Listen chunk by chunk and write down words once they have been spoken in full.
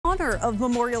honor of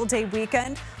Memorial Day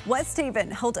weekend, West Haven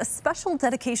held a special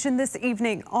dedication this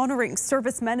evening honoring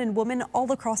servicemen and women all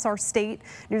across our state.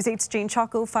 News 8's Jane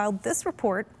Chaco filed this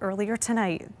report earlier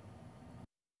tonight.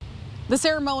 The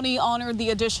ceremony honored the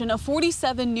addition of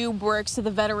 47 new bricks to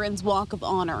the Veterans Walk of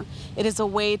Honor. It is a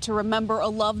way to remember a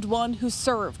loved one who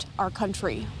served our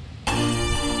country.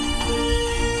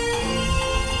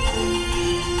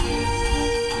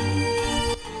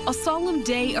 A solemn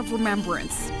day of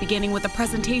remembrance, beginning with a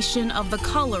presentation of the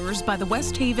colors by the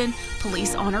West Haven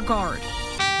Police Honor Guard.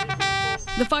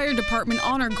 The Fire Department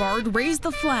Honor Guard raised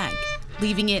the flag,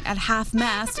 leaving it at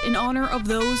half-mast in honor of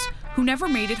those who never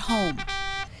made it home.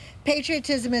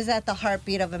 Patriotism is at the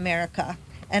heartbeat of America,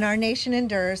 and our nation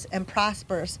endures and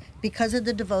prospers because of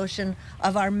the devotion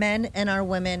of our men and our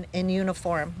women in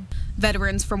uniform.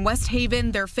 Veterans from West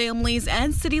Haven, their families,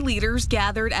 and city leaders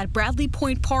gathered at Bradley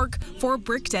Point Park for a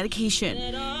brick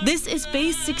dedication. This is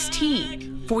phase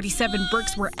 16. 47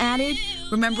 bricks were added,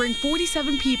 remembering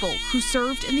 47 people who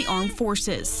served in the armed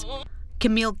forces.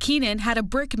 Camille Keenan had a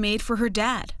brick made for her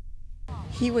dad.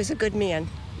 He was a good man,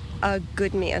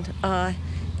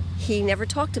 He never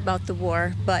talked about the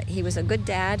war, but he was a good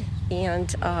dad,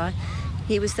 and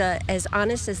he was as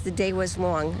honest as the day was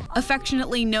long.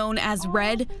 Affectionately known as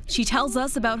Red, she tells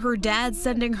us about her dad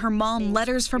sending her mom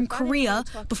letters from Korea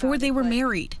before they were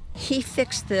married. He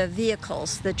fixed the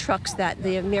vehicles, the trucks,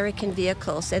 the American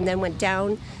vehicles, and then went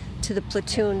down to the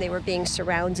platoon. They were being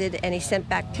surrounded, and he sent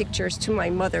back pictures to my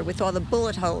mother with all the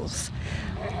bullet holes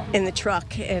in the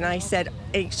truck. And I said,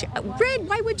 Red,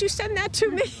 why would you send that to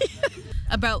me?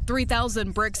 About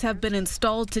 3,000 bricks have been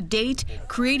installed to date,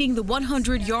 creating the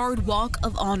 100-yard Walk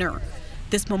of Honor.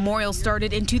 This memorial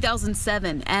started in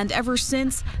 2007, and ever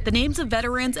since, the names of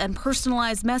veterans and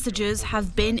personalized messages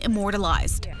have been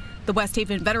immortalized. The West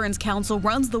Haven Veterans Council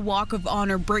runs the Walk of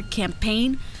Honor brick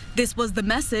campaign. This was the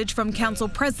message from Council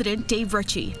President Dave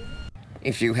Ritchie.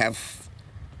 If you have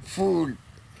food,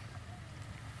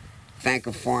 thank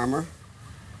a farmer.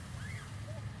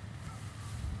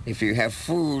 If you have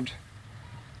food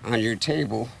on your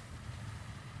table,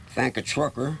 thank a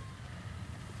trucker.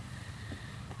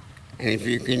 And if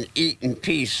you can eat in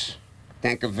peace,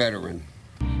 thank a veteran.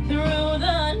 Through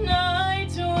the night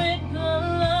with the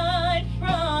light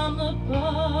from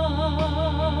above.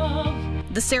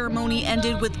 The ceremony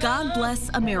ended with God Bless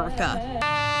America.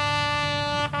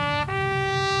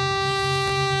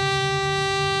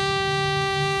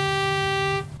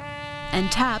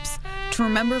 And taps to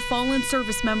remember fallen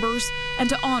service members and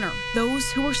to honor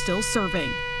those who are still serving.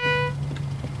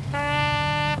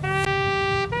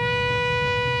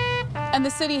 And the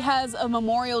city has a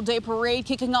Memorial Day parade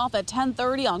kicking off at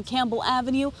 10:30 on Campbell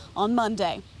Avenue on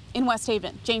Monday. In West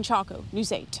Haven, Jane Chaco,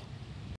 News 8.